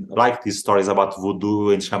biased and like these stories about voodoo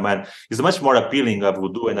and shaman. It's much more appealing of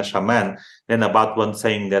voodoo and a shaman than about one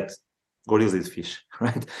saying that gorillas eat fish,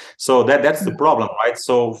 right? So that's the problem, right?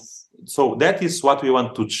 So that is what we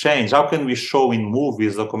want to change. How can we show in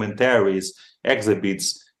movies, documentaries,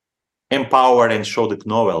 exhibits, empower and show the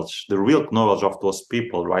knowledge, the real knowledge of those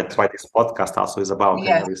people, right? That's why this podcast also is about.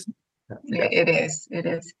 Yes, it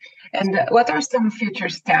is. And what are some future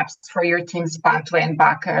steps for your team's Batwa and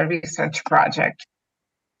Baka research project?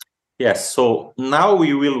 Yes, so now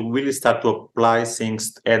we will really start to apply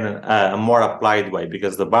things in a more applied way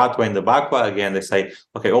because the Batwa and the Bakwa, again, they say,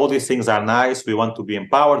 okay, all these things are nice. We want to be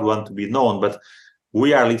empowered, we want to be known, but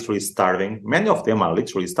we are literally starving. Many of them are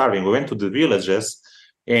literally starving. We went to the villages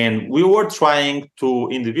and we were trying to,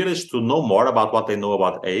 in the village, to know more about what they know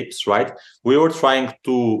about apes, right? We were trying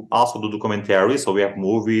to also do documentaries. So we have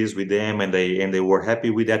movies with them and they were happy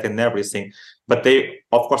with that and everything. But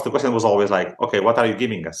of course, the question was always like, okay, what are you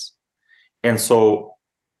giving us? And so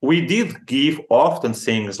we did give often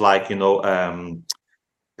things like,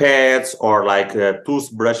 pads or like a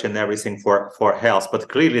toothbrush and everything for health. But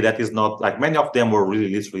clearly that is not like many of them were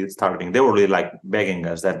really literally starving. They were really like begging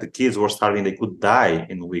us that the kids were starving. They could die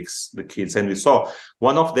in weeks, the kids. And we saw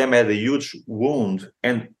one of them had a huge wound.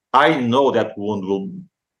 And I know that wound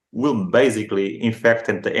will basically infect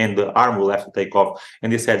and the arm will have to take off.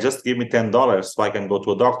 And they said, just give me $10 so I can go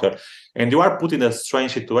to a doctor. And you are put in a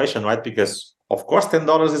strange situation, right? Because of course,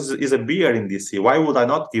 $10 is a beer in DC. Why would I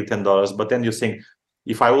not give $10? But then you think,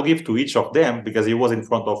 if I will give to each of them, because he was in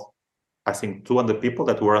front of, I think, 200 people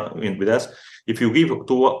that were in with us. If you give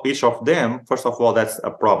to each of them, first of all, that's a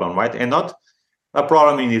problem, right? And not a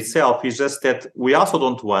problem in itself. It's just that we also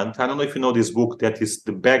don't want, I don't know if you know this book that is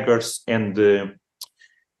The Beggars and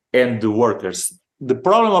the Workers. The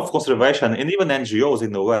problem of conservation and even NGOs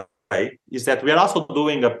in a way is that we are also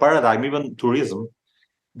doing a paradigm, even tourism,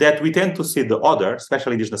 that we tend to see the other,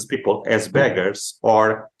 especially indigenous people, as beggars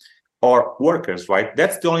or workers, right?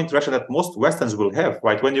 That's the only interaction that most Westerns will have,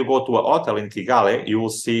 right? When you go to a hotel in Kigali, you will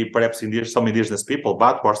see perhaps some indigenous people,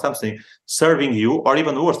 but or something serving you, or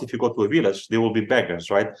even worse, if you go to a village, they will be beggars,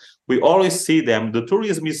 right? We always see them. The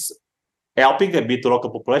tourism is helping a bit the local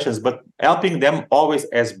populations, but helping them always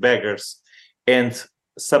as beggars and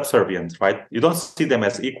subservient, right? You don't see them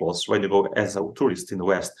as equals when you go as a tourist in the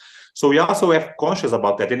West. So we also have conscious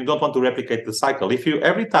about that, and you don't want to replicate the cycle.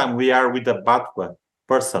 Every time we are with a Batwa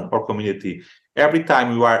person or community, every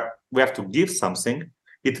time we have to give something,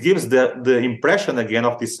 it gives the impression again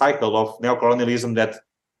of this cycle of neocolonialism that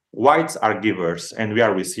whites are givers and we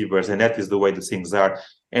are receivers, and that is the way the things are.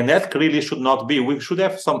 And that clearly should not be. We should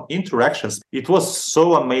have some interactions. It was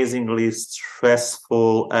so amazingly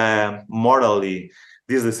stressful, morally,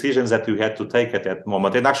 these decisions that we had to take at that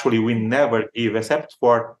moment. And actually, we never give, except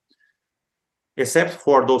for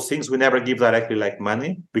those things, we never give directly like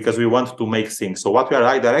money because we want to make things. So what we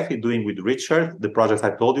are directly doing with Richard, the project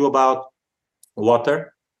I told you about,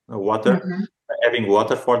 water, having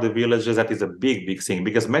water for the villages, that is a big thing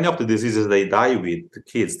because many of the diseases they die with, the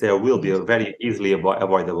kids, they will be very easily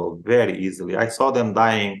avoidable, very easily. I saw them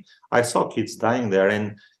dying. I saw kids dying there,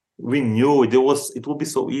 and we knew it would be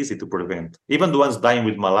so easy to prevent. Even the ones dying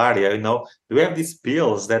with malaria, we have these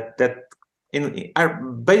pills that are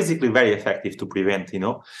basically very effective to prevent,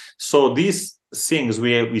 So these things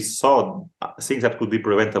we saw things that could be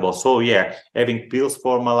preventable. So yeah, having pills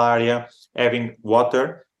for malaria, having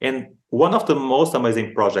water, and one of the most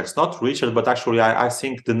amazing projects, not Richard, but actually I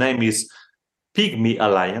think the name is Pygmy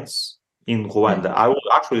Alliance in Rwanda. I would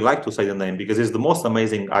actually like to say the name because it's the most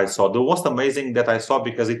amazing I saw. The most amazing that I saw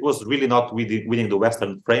because it was really not within the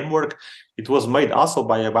Western framework. It was made also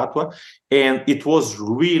by Abattoir, and it was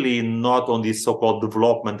really not on this so-called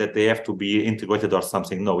development that they have to be integrated or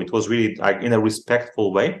something. No, it was really like in a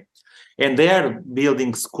respectful way. And they are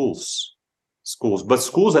building schools, but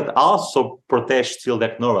schools that also protect still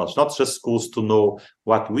that knowledge, not just schools to know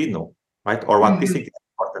what we know, right? Or what we think is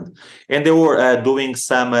important. And they were doing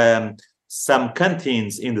some some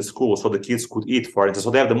canteens in the school so the kids could eat, for instance.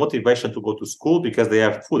 So they have the motivation to go to school because they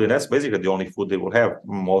have food, and that's basically the only food they will have,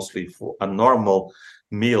 mostly for a normal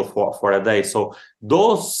meal for a day. So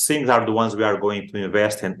those things are the ones we are going to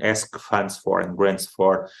invest and ask funds for and grants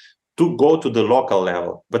for to go to the local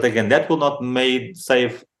level. But again, that will not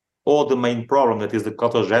save all the main problem that is the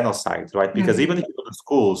cultural genocide, right? Because even if you go to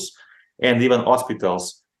schools and even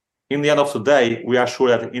hospitals, in the end of the day, we are sure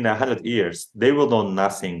that in 100 years, they will know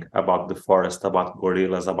nothing about the forest, about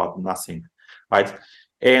gorillas, about nothing, right?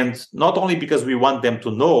 And not only because we want them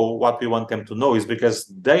to know what we want them to know, is because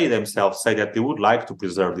they themselves say that they would like to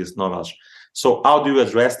preserve this knowledge. So how do you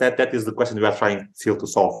address that? That is the question we are trying still to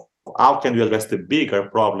solve. How can we address the bigger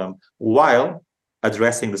problem while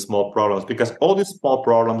addressing the small problems? Because all these small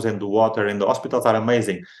problems in the water and the hospitals are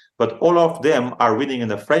amazing, but all of them are winning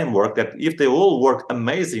in a framework that if they all work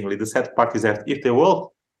amazingly, the sad part is that if they work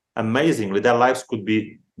amazingly, their lives could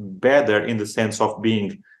be better in the sense of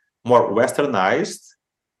being more westernized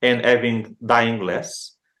and dying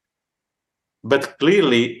less, but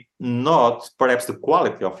clearly not perhaps the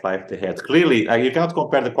quality of life they had. Clearly, you cannot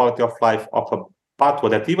compare the quality of life of a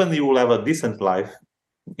Patwa that even you will have a decent life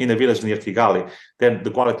in a village near Kigali than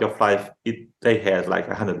the quality of life they had like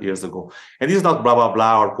 100 years ago. And this is not blah, blah,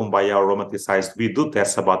 blah, or kumbaya or romanticized. We do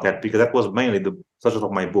tests about that because that was mainly the subject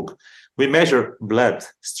of my book. We measure blood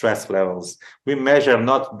stress levels. We measure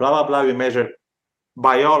not blah, blah, blah. We measure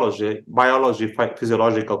biology,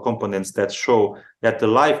 physiological components that show that the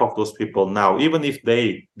life of those people now, even if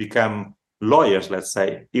they become lawyers, let's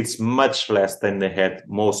say, it's much less than they had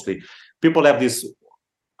mostly. People have this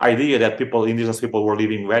idea that indigenous people were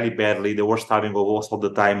living very badly, they were starving almost all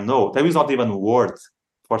the time. No, there is not even a word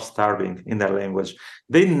for starving in their language.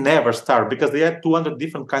 They never starve because they had 200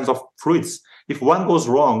 different kinds of fruits. If one goes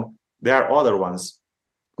wrong, there are other ones.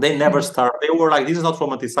 They never starve. They were like, this is not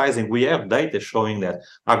romanticizing. We have data showing that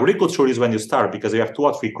agriculture is when you starve because you have 2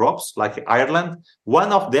 or 3 crops, like Ireland.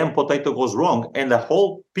 One of them, potato, goes wrong, and the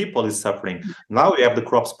whole people is suffering. Now we have the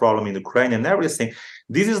crops problem in Ukraine and everything.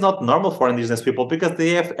 This is not normal for indigenous people because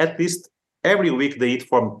they have at least every week they eat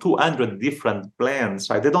from 200 different plants,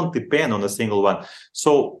 right? They don't depend on a single one.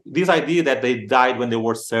 So this idea that they died when they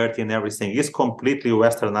were 30 and everything is completely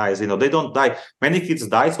westernized. They don't die. Many kids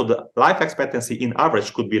die, so the life expectancy in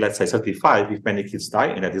average could be, let's say, 35 if many kids die,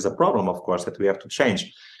 and that is a problem, of course, that we have to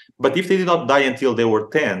change. But if they did not die until they were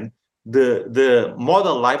 10, the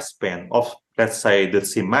model lifespan of, let's say, the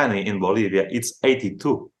Tsimane in Bolivia, it's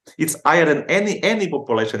 82. It's higher than any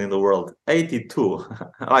population in the world. 82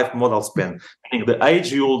 life model span. Meaning the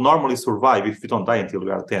age you will normally survive if you don't die until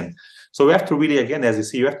you are 10. So we have to really, again, as you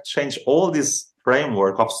see, you have to change all this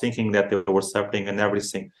framework of thinking that they were suffering and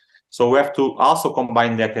everything. So we have to also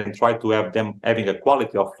combine that and try to have them having a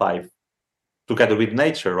quality of life together with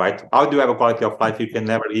nature, right? How do you have a quality of life? You can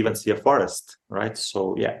never even see a forest, right?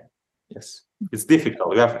 So yes, it's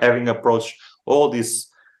difficult. We have having approached all these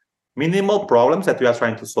minimal problems that we are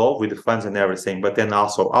trying to solve with the funds and everything, but then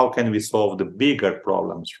also how can we solve the bigger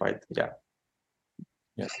problems, right? Yeah.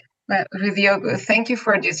 Well, RUI DIOGO, thank you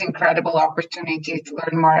for this incredible opportunity to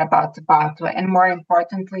learn more about the Batwa and, more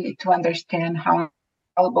importantly, to understand how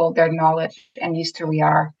valuable their knowledge and history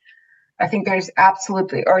are. I think there's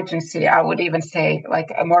absolutely urgency, I would even say,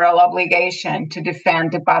 like a moral obligation to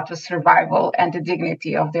defend the Batwa survival and the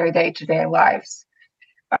dignity of their day-to-day lives.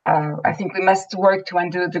 I think we must work to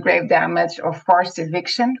undo the grave damage of forced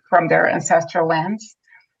eviction from their ancestral lands.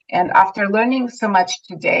 And after learning so much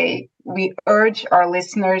today, we urge our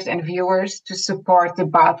listeners and viewers to support the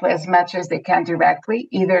Batwa as much as they can directly,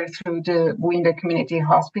 either through the Buinda Community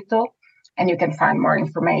Hospital, and you can find more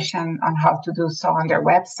information on how to do so on their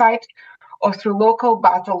website, or through local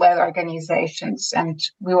Batwa-led organizations. And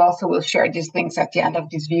we also will share these links at the end of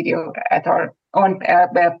this video at our own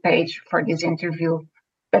web page for this interview.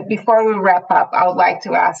 But before we wrap up, I would like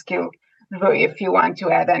to ask you, Rui, if you want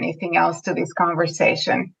to add anything else to this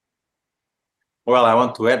conversation. Well, I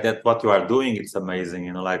want to add that what you are doing, it's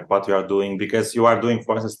amazing, like what you are doing, because you are doing,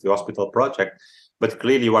 for instance, the hospital project, but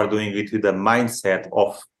clearly you are doing it with the mindset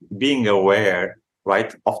of being aware,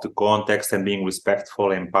 right, of the context and being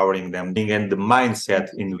respectful, empowering them, and the mindset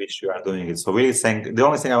in which you are doing it. So really the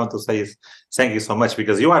only thing I want to say is thank you so much,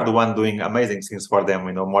 because you are the one doing amazing things for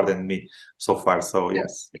them, more than me so far. So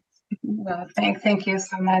yes. Well, thank you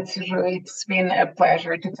so much, Rui. It's been a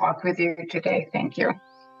pleasure to talk with you today. Thank you.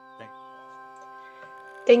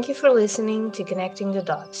 Thank you for listening to Connecting the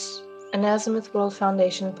Dots, an Azimuth World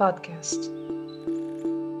Foundation podcast.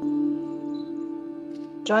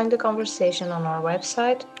 Join the conversation on our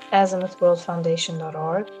website,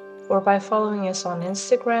 azimuthworldfoundation.org, or by following us on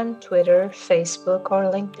Instagram, Twitter, Facebook, or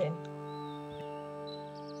LinkedIn.